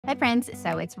Hi friends,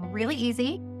 so it's really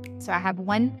easy. So I have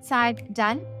one side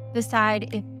done. This side,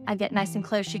 if I get nice and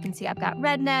close, you can see I've got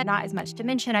redness, not as much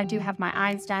dimension. I do have my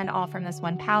eyes done all from this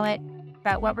one palette.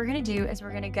 But what we're gonna do is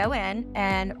we're gonna go in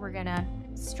and we're gonna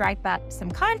stripe up some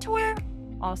contour,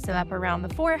 also up around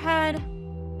the forehead.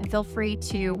 And feel free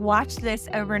to watch this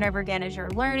over and over again as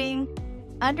you're learning.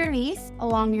 Underneath,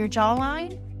 along your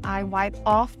jawline, I wipe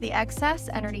off the excess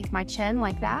underneath my chin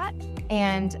like that,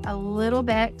 and a little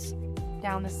bit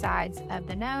down the sides of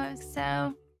the nose,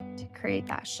 so to create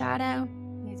that shadow,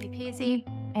 easy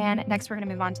peasy. And next we're gonna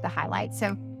move on to the highlight.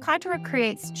 So contour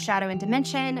creates shadow and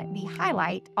dimension. The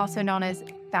highlight, also known as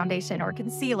foundation or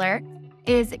concealer,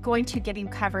 is going to give you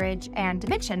coverage and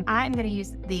dimension. I'm gonna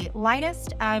use the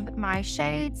lightest of my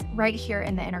shades right here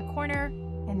in the inner corner.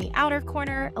 In the outer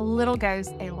corner, a little goes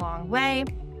a long way.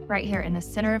 Right here in the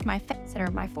center of my face, center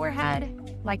of my forehead,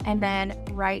 and then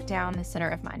right down the center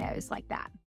of my nose like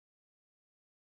that.